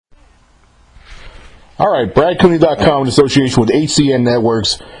All right, BradCooney.com in association with HCN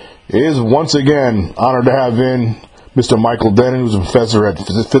Networks is once again honored to have in Mr. Michael Dennin, who's a professor at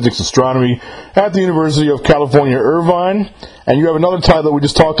physics astronomy at the University of California, Irvine. And you have another title that we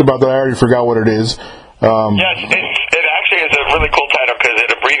just talked about that I already forgot what it is. Yes, it actually is a really cool title because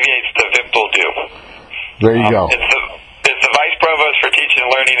it abbreviates to VIPTL-DO. There you go. It's the Vice Provost for Teaching and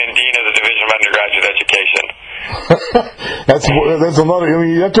Learning and Dean of the Division of Undergraduate Education. That's another. I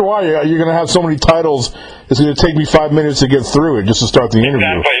mean, after a while, you're going to have so many titles. It's going to take me 5 minutes to get through it just to start the interview.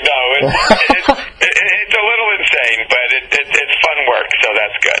 Exactly. No, it's a little insane, but it's fun work, so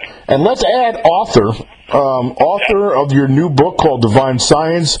that's good. And let's add author of your new book called Divine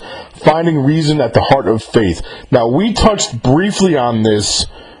Science: Finding Reason at the Heart of Faith. Now, we touched briefly on this,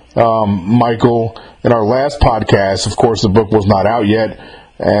 Michael, in our last podcast. Of course, the book was not out yet,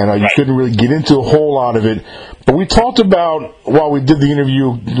 and you couldn't really get into a whole lot of it. But we talked about, while we did the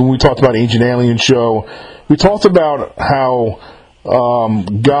interview, when we talked about Ancient Alien Show, we talked about how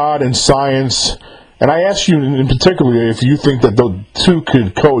God and science, and I asked you in particular if you think that the two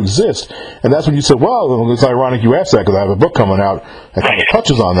could coexist. And that's when you said, well, it's ironic you asked that because I have a book coming out that kind of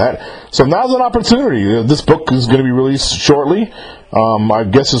touches on that. So now's an opportunity. This book is going to be released shortly. I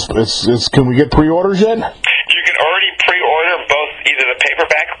guess can we get pre-orders yet? You can already pre-order both either the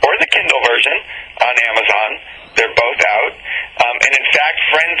paperback or the Kindle version on Amazon. They're both out. And in fact,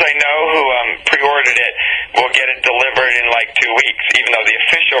 friends I know who pre-ordered it will get it delivered in like 2 weeks, even though the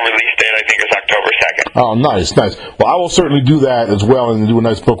official release date, I think, is October 2nd. Oh, nice. Well, I will certainly do that as well and do a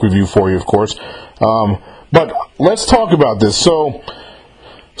nice book review for you, of course. But let's talk about this. So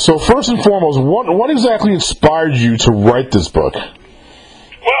first and foremost, what exactly inspired you to write this book?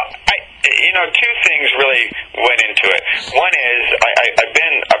 Well, two things really went into it. One is I've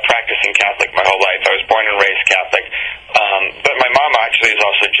been a practicing Catholic my whole life. I was born and raised Catholic, but my mom actually is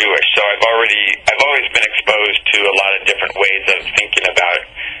also Jewish, so I've always been exposed to a lot of different ways of thinking about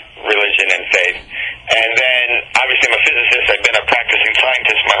religion and faith. And then, obviously, I'm a physicist. I've been a practicing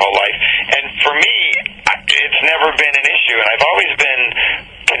scientist my whole life, and for me, it's never been an issue, and I've always been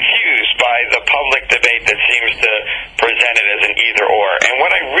confused by the public debate that seems to present it as an either-or. And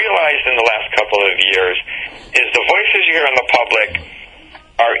what I realized in the last couple of years is the voices you hear in the public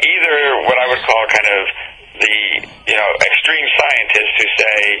are either what I would call kind of the extreme scientists who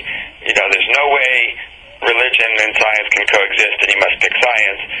say, there's no way religion and science can coexist and you must pick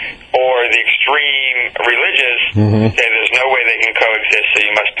science, or the extreme religious say there's no way they can coexist so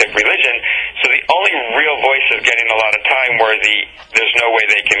you must pick religion. So the only real voices getting a lot of time were there's no way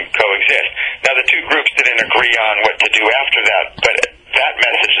they can coexist. Now the two groups didn't agree on what to do after that, but that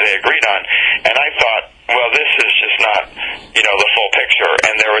message they agreed on. And I thought, well, this is just not, the full picture.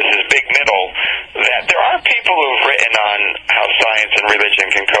 And there was this big middle that there are people who've written on how science and religion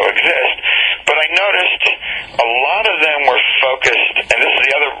can coexist. But I noticed a lot of them were focused, and this is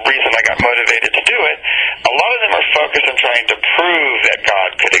the other reason I got motivated to do it, a lot of them are focused on trying to prove that God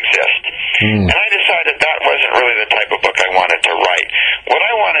could exist. And I decided that wasn't really the type of book I wanted to write. What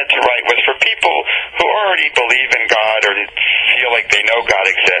I wanted to write was for people who already believe in God or feel like they know God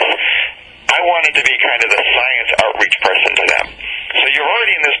exists. I wanted to be kind of the science outreach person to them. So you're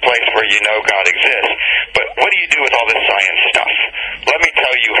already in this place where you know God exists, but what do you do with all this science stuff? Let me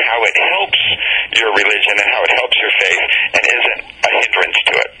tell you how it helps your religion and how it helps your faith and isn't a hindrance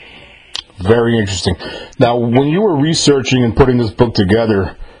to it. Very interesting. Now, when you were researching and putting this book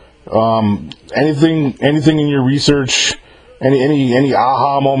together, anything in your research, any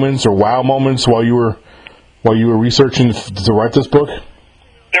aha moments or wow moments while you were researching to write this book?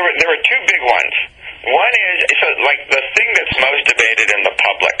 There were two big ones. One is, the thing that's most debated in the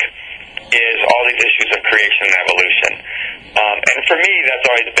public is all these issues of creation and evolution. And for me, that's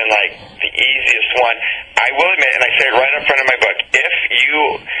always been the easiest one. I will admit, and I say it right up front of my book, there's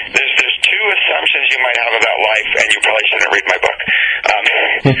two assumptions you might have about life, and you probably shouldn't read my book.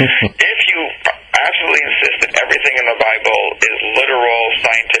 If you absolutely insist that everything in the Bible is literal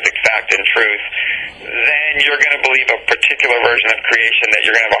scientific fact and truth, then you're going to believe a particular version of creation that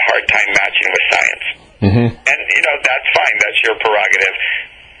you're going to have a hard time matching with science. And, that's fine. That's your prerogative.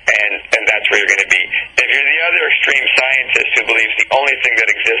 And that's where you're going to be. If you're the other extreme scientist who believes the only thing that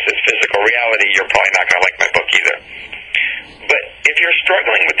exists is physical reality, you're probably not going to like my book either. But if you're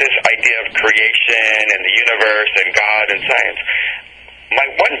struggling with this idea of creation and the universe and God and science, my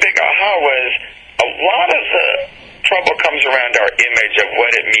one big aha was a lot of the trouble comes around our image of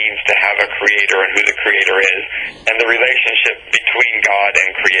what it means to have a creator and who the creator is and the relationship between God and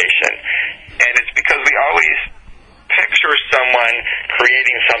creation. And it's because we always picture someone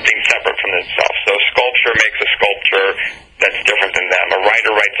creating something separate from themselves. So a sculpture makes a sculpture that's different than them. A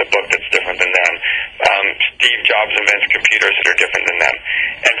writer writes a book that's different than them. Steve Jobs invents computers that are different than them.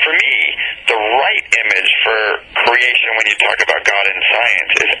 And for me, the right image for creation when you talk about God and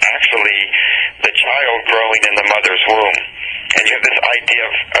science is actually the child growing in the mother's womb. And you have this idea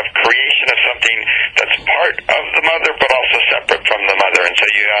of creation of something that's part of the mother but also separate from the mother. And so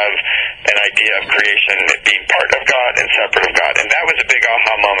you have an idea of creation being part of God and separate of God. And that was a big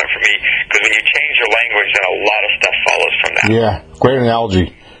aha moment for me, because when you change your language, then a lot of stuff follows from that. Yeah, great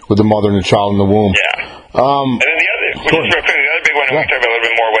analogy with the mother and the child in the womb. Yeah. And then the other, which is real quick, the other big one I want to talk about a little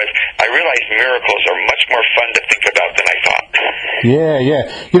bit more was I realized miracles are much more fun to think about than I thought. Yeah.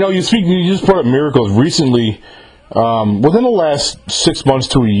 You just brought up miracles recently. Within the last 6 months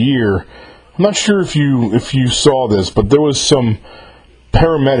to a year, I'm not sure if you saw this, but there was some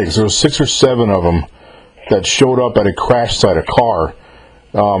paramedics. There was 6 or 7 of them that showed up at a crash site, a car,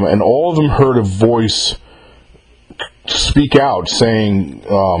 and all of them heard a voice speak out saying,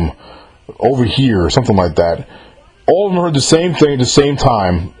 over here, or something like that. All of them heard the same thing at the same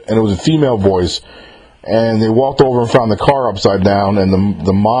time, and it was a female voice. And they walked over and found the car upside down, and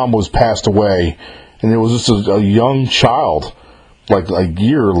the mom was passed away. And it was just a young child, like a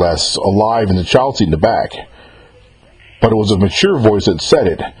year or less, alive in the child seat in the back. But it was a mature voice that said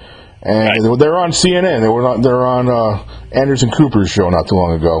it. And they were on CNN. They're on Anderson Cooper's show not too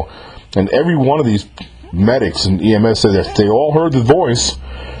long ago. And every one of these medics and EMS said that they all heard the voice.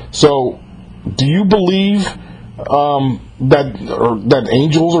 So, do you believe that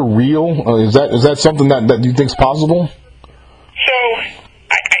angels are real? Is that something that you think is possible? So,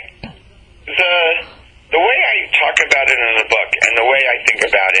 the way I talk about it in the book and the way I think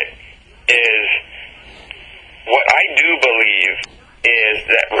about it is, what I do believe is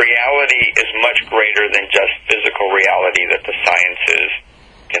that reality is much greater than just physical reality that the sciences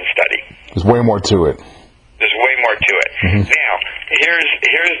can study. There's way more to it. There's way more to it. Mm-hmm. Now,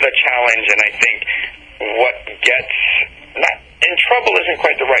 here's the challenge, and I think what gets not in trouble isn't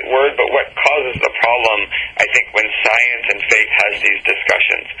quite the right word, but what causes the problem, I think, when science and faith has these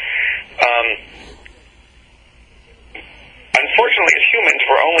discussions. Unfortunately, as humans,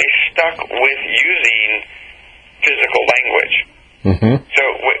 we're only stuck with using physical language. Mm-hmm. So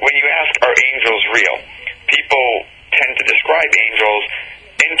when you ask, are angels real? People tend to describe angels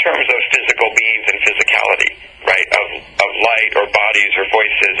in terms of physical beings and physicality, right? Of light or bodies or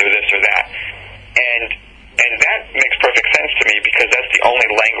voices or this or that. And that makes perfect sense to me, because that's the only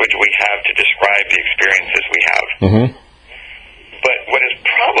language we have to describe the experiences we have. Mm-hmm. But what is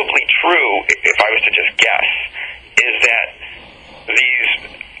probably true, if I was to just guess, is that these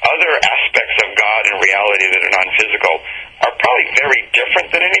other aspects of God and reality that are non-physical are probably very different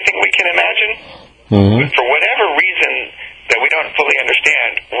than anything we can imagine. Mm-hmm. But for whatever reason that we don't fully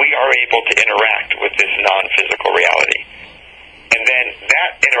understand, we are able to interact with this non-physical reality. And then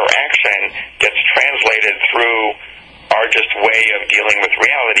that interaction gets translated through our just way of dealing with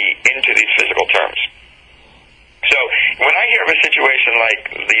reality into these physical terms. So when I hear of a situation like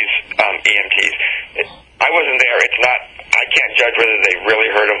these EMTs, I wasn't there. I can't judge whether they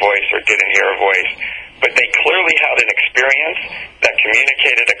really heard a voice or didn't hear a voice, but they clearly had an experience that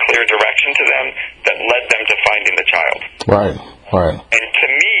communicated a clear direction to them that led them to finding the child. Right. And to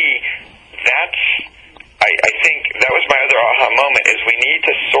me, I think that was my other aha moment, is we need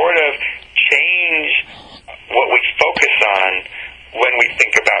to sort of change what we focus on when we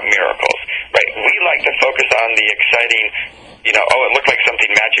think about miracles, right? We like to focus on the exciting, it looked like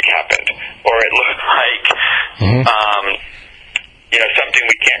something magic happened, or it looked like, something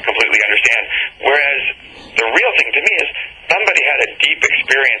we can't completely understand. Whereas the real thing to me is somebody had a deep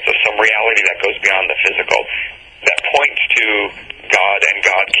experience of some reality that goes beyond the physical, that points to God and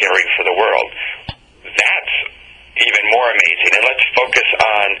God caring for the world. That's even more amazing. And let's focus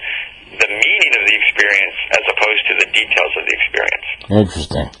on the meaning of the experience as opposed to the details of the experience.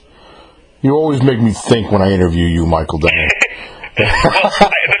 Interesting. You always make me think when I interview you, Michael Denny. The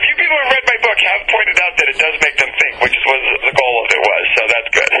few people who read my book have pointed out that it does make them think, which was the goal of it was, so that's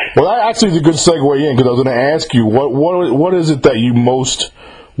good. Well, that actually is a good segue in, because I was going to ask you, what is it that you most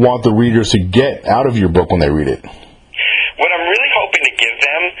want the readers to get out of your book when they read it? What I'm really hoping to give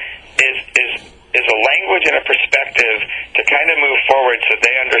them is a language and a perspective to kind of move forward so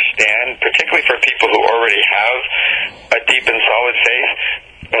they understand, particularly for people who already have a deep and solid faith,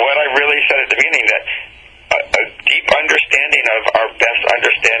 what I really said at the beginning, that a deep understanding of our best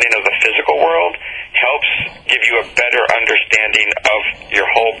understanding of the physical world helps give you a better understanding of your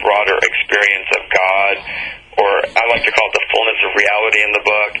whole broader experience of God, or I like to call it the fullness of reality in the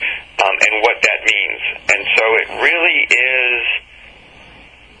book, and what that means. And so it really is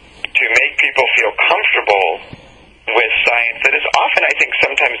to make people feel comfortable with science that is often, I think,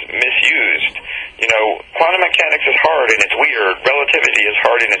 sometimes misused. quantum mechanics is hard and it's weird. Relativity is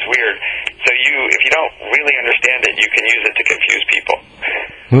hard and it's weird. So if you don't really understand it, you can use it to confuse people.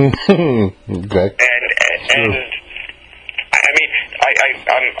 Okay. And I mean,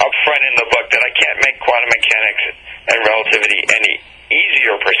 I'm upfront in the book that I can't make quantum mechanics and relativity any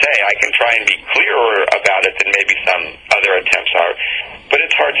easier per se. I can try and be clearer about it than maybe some other attempts are. But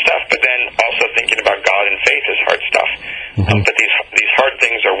it's hard stuff. But then also thinking about God and faith is hard stuff. But these hard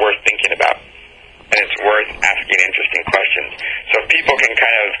things are worth thinking about. And it's worth asking interesting questions. So if people can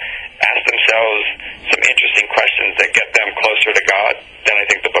kind of ask themselves some interesting questions that get them closer to God, then I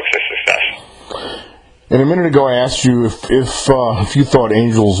think the book's a success. And a minute ago I asked you if you thought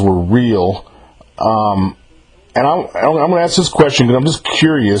angels were real. And I'm going to ask this question because I'm just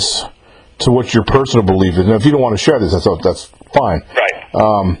curious to what your personal belief is. And if you don't want to share this, that's fine.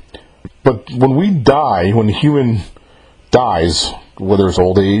 Right. But when we die, when the human dies, whether it's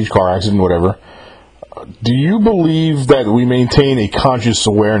old age, car accident, whatever, do you believe that we maintain a conscious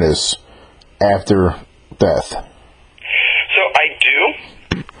awareness after death? So I do.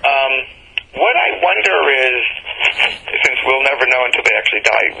 What I wonder is, since we'll never know until they actually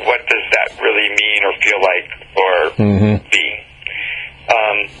die, what does that really mean or feel like or be?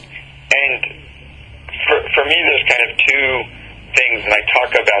 And for me, there's kind of two things, and I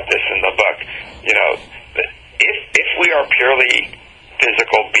talk about this in the book. If we are purely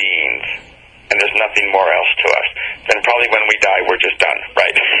physical beings and there's nothing more else to us, then probably when we die, we're just done,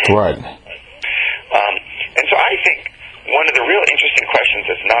 right? Right. And so I think one of the real interesting questions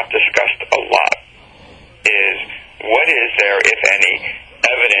that's not discussed a lot is, what is there, if any,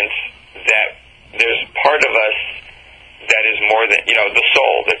 evidence that there's part of us that is more than, the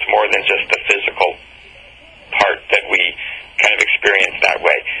soul, that's more than just the physical part that we kind of experience that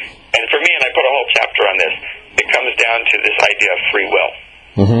way? And for me, and I put a whole chapter on this, it comes down to this idea of free will.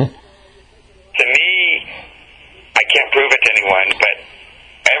 To me, I can't prove it to anyone, but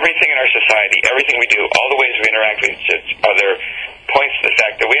everything in our society, everything we do, all the ways we interact with each other points to the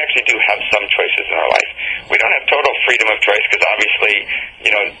fact that we actually do have some choices in our life. We don't have total freedom of choice because obviously,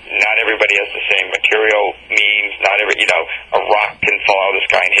 not everybody has the same material means. Not every, a rock can fall out of the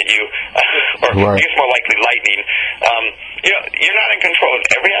sky and hit you, or right. I guess more likely lightning. You're not in control of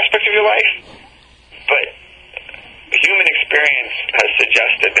every aspect of your life, but human experience has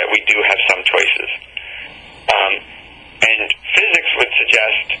suggested that we do have some choices. And physics would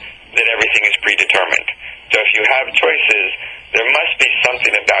suggest that everything is predetermined. So if you have choices, there must be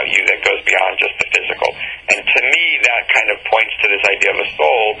something about you that goes beyond just the physical. And to me, that kind of points to this idea of a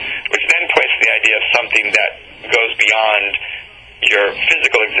soul, which then points to the idea of something that goes beyond your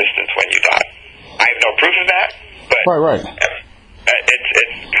physical existence when you die. I have no proof of that, but right. It's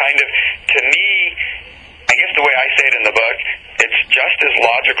kind of, to me, I guess the way I say it in the book, it's just as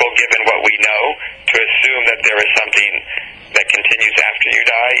logical, given what we know, to assume that there is something that continues after you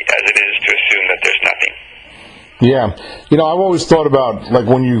die as it is to assume that there's nothing. Yeah. I've always thought about, like,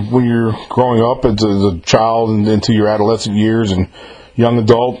 when you're growing up as a child and into your adolescent years and young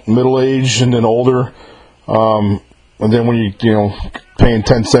adult, middle age, and then older, and then when you paying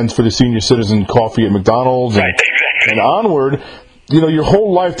 10 cents for the senior citizen coffee at McDonald's right, exactly. and onward, your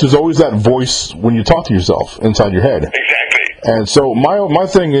whole life there's always that voice when you talk to yourself inside your head. Exactly. And so my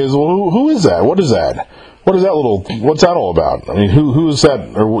thing is, well, who is that? What is that? What's that all about? I mean, who is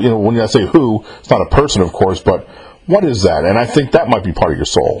that? Or, when I say who, it's not a person, of course, but what is that? And I think that might be part of your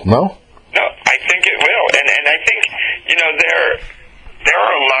soul, no? No, I think it will. And I think, there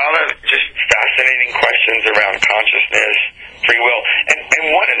are a lot of just fascinating questions around consciousness, free will. And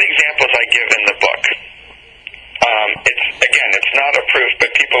one of the examples I give in the book, it's not a proof, but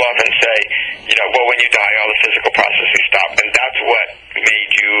people often say, when you die, all the physical processes stop, and that's what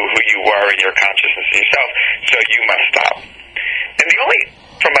made you who you were in your consciousness of yourself, so you must stop. And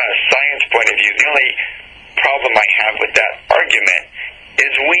from a science point of view, the only problem I have with that argument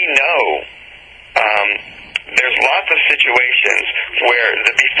is we know there's lots of situations where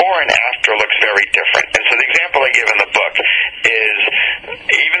the before and after looks very different. And so the example I give in the book is,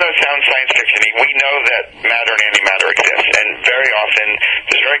 even though it sounds science fiction-y, we know that matter and antimatter exist. And very often,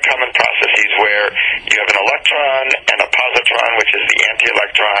 there's very common processes where you have an electron and a positron, which is the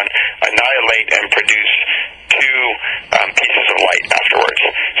anti-electron, annihilate and produce two pieces of light afterwards.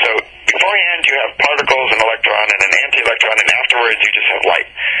 So beforehand, you have particles, an electron, and an anti-electron, and afterwards, you just have light.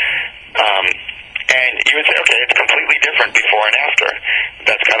 And you would say, okay, it's completely different before and after.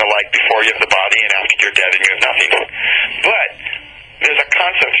 That's kind of like before you have the body and after you're dead and you have nothing. But there's a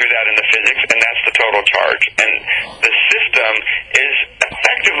concept through that in the physics, and that's the total charge. And the system is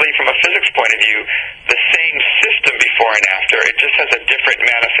effectively, from a physics point of view, the same system before and after. It just has a different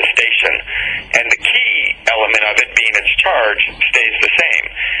manifestation. And the charge stays the same.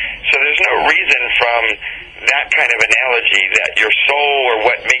 So there's no reason from that kind of analogy that your soul or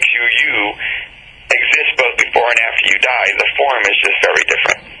what makes you exists both before and after you die. The form is just very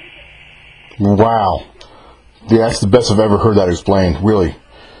different. Wow. Yeah, that's the best I've ever heard that explained. Really.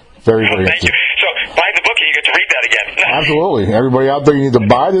 Very, very Thank you. So buy the book and you get to read that again. Absolutely. Everybody out there, you need to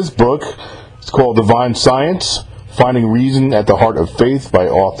buy this book. It's called Divine Science, Finding Reason at the Heart of Faith by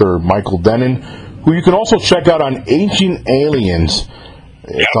author Michael Dennin, who you can also check out on Ancient Aliens.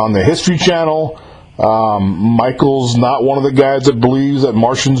 It's on the History Channel. Michael's not one of the guys that believes that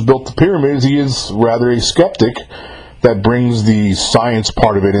Martians built the pyramids. He is rather a skeptic that brings the science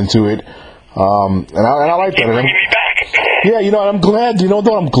part of it into it. And I like that. Yeah, I'm glad.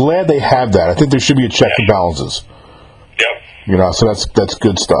 I'm glad they have that. I think there should be a check and balances. Yep. So that's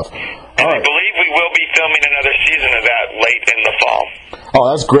good stuff. And I believe we will be filming another season of that late in the fall. Oh,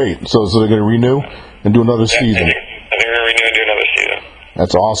 that's great. So they're going to renew and do another season. I think they're going to renew and do another season.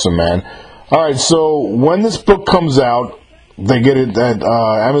 That's awesome, man. All right, so when this book comes out, they get it at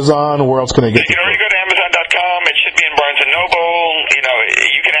Amazon. Where else can they get it? You can already go to Amazon.com. It should be in Barnes & Noble.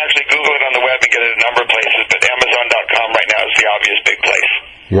 You can actually Google it on the web and get it a number of places, but Amazon.com right now is the obvious big place.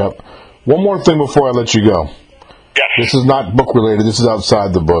 Yep. One more thing before I let you go. Yes. This is not book-related. This is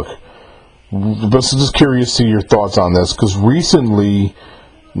outside the book. But just curious to your thoughts on this, because recently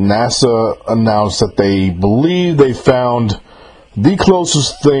NASA announced that they believe they found the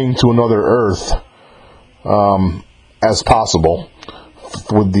closest thing to another Earth as possible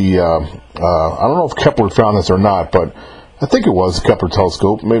with the, I don't know if Kepler found this or not, but I think it was the Kepler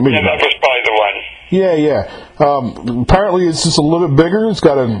telescope. Maybe that was probably the one. Yeah. Apparently it's just a little bit bigger. It's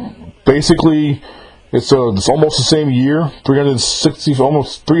got it's almost the same year, 360,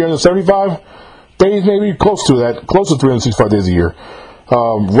 almost 375 days, maybe close to 365 days a year.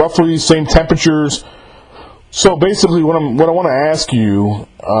 Roughly same temperatures. So basically, what I want to ask you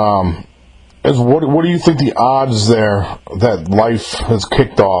is what do you think the odds there that life has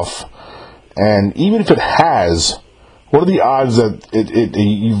kicked off, and even if it has, what are the odds that it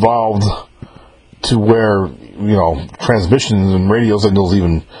evolved to where transmissions and radio signals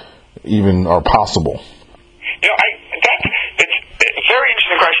even are possible? It's a very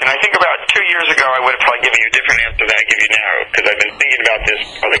interesting question. I think about 2 years ago I would have probably given you a different answer than I give you now, because I've been thinking about this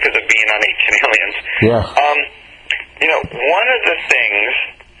probably because of being on Ancient Aliens. Yeah. One of the things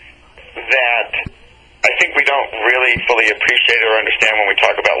that I think we don't really fully appreciate or understand when we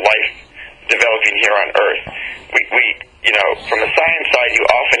talk about life developing here on Earth, we from the science side, you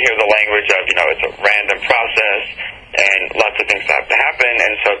often hear the language of, it's a random process and lots of things have to happen,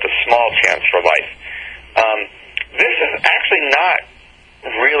 and so it's a small chance for life. This is actually not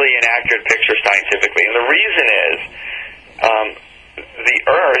really an accurate picture scientifically, and the reason is the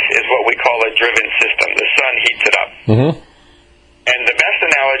Earth is what we call a driven system. The sun heats it up. Mm-hmm. And the best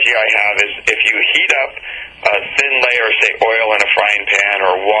analogy I have is if you heat up a thin layer, say oil in a frying pan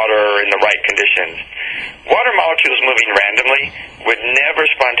or water in the right conditions, water molecules moving randomly would never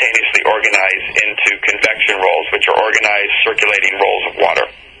spontaneously organize into convection rolls, which are organized circulating rolls of water.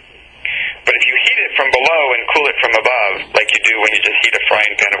 But if you heat it from below and cool it from above, like you do when you just heat a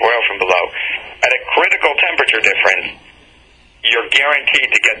frying pan of oil from below, at a critical temperature difference, you're guaranteed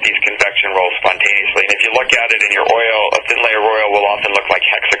to get these convection rolls spontaneously. And if you look at it in your oil, a thin layer of oil will often look like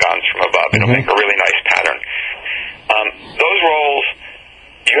hexagons from above. It'll make a really nice pattern. Those rolls,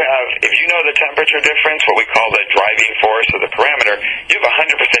 if you know the temperature difference, what we call the driving force or the parameter, you have a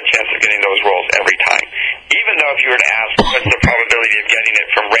 100% chance of getting those rolls every time. Even though if you were to ask what's the probability of getting it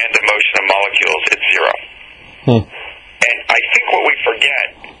from random motion of molecules, it's 0. And I think what we forget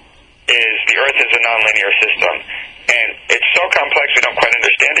is the Earth is a nonlinear system. And it's so complex we don't quite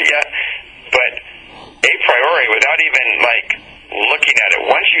understand it yet, but a priori, without even looking at it,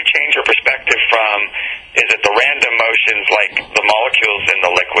 once you change your perspective from is it the random motions like the molecules in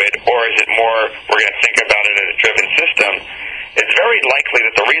the liquid, or is it more we're going to think about it as a driven system, it's very likely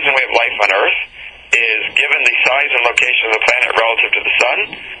that the reason we have life on Earth is, given the size and location of the planet relative to the sun,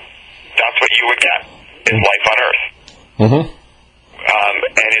 that's what you would get, is life on Earth. Mm-hmm.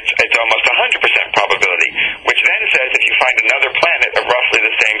 And it's almost 100% probability, which then says if you find another planet of roughly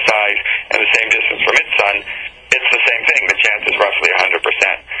the same size and the same distance from its sun, it's the same thing. The chance is roughly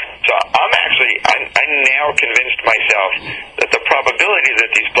 100%. So I'm now convinced myself that the probability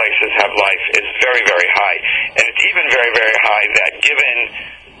that these places have life is very, very high. And it's even very, very high that given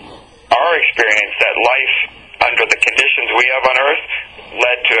our experience that life under the conditions we have on Earth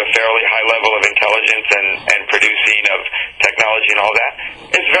led to a fairly high level of intelligence and producing of technology and all that,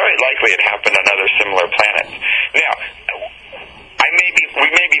 it's very likely it happened on other similar planets. Now, we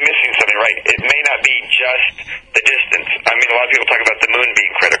may be missing something, right? It may not be just the distance. I mean, a lot of people talk about the moon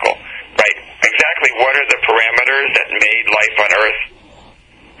being critical, right? Exactly what are the parameters that made life on Earth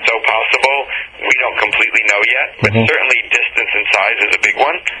so possible? We don't completely know yet, but certainly distance and size is a big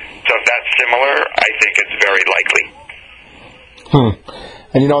one. So if that's similar, I think it's very likely.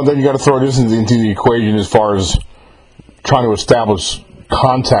 And then you got to throw this into the equation as far as trying to establish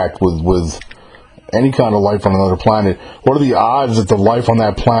contact with any kind of life on another planet. What are the odds that the life on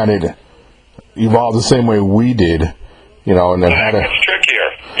that planet evolved the same way we did? And then had it's trickier.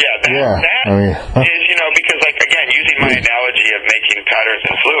 That is, because again, using my analogy of making patterns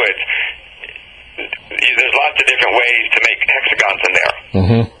in fluids, there's lots of different ways to make hexagons in there.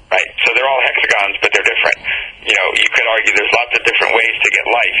 Right? So they're all hexagons, but they're different. You could argue there's lots of different ways to get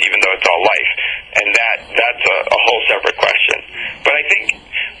life, even though it's all life. And that's a whole separate question. But I think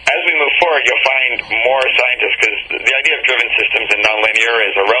as we move forward, you'll find more scientists, because the idea of driven systems and nonlinear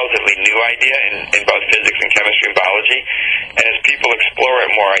is a relatively new idea in both physics and chemistry and biology. And as people explore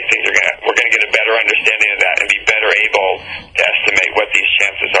it more, I think we're going to get a better understanding of that and be better able to estimate what these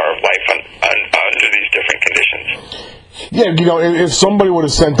chances are of life under these different conditions. Yeah, if somebody would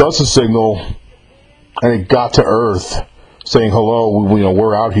have sent us a signal and it got to Earth saying, hello,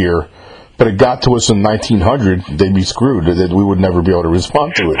 we're out here, but it got to us in 1900, they'd be screwed. That we would never be able to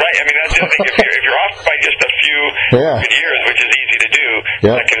respond to it. Right. I mean, that's the thing. If you're off by just a few good years, which is easy to do,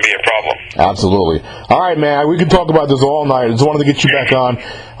 that can be a problem. Absolutely. All right, man. We can talk about this all night. I just wanted to get you back on.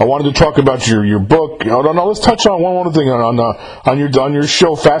 I wanted to talk about your book. No, let's touch on one other thing on your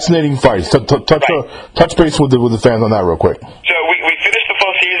show, Fascinating Fights. Touch base with the fans on that real quick. So we finished the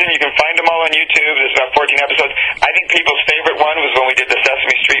full season. You can find them all on YouTube. There's about 14 episodes. I think people's favorite one was when we did the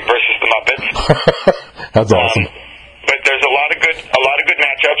Sesame Street versus the Muppets. That's awesome. But there's a lot of good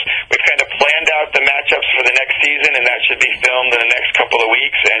matchups. We've kind of planned out the matchups for the next season, and that should be filmed in the next couple of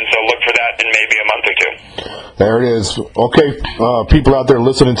weeks. And so look for that in maybe a month or two. There it is. Okay, people out there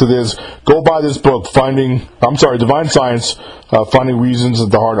listening to this, go buy this book, Divine Science, Finding Reasons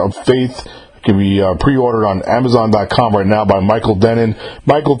at the Heart of Faith. It can be pre-ordered on Amazon.com right now by Michael Dennin.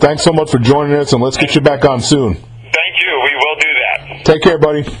 Michael, thanks so much for joining us, and let's get you back on soon. Thank you. We will do that. Take care,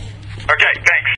 buddy. Okay, thanks.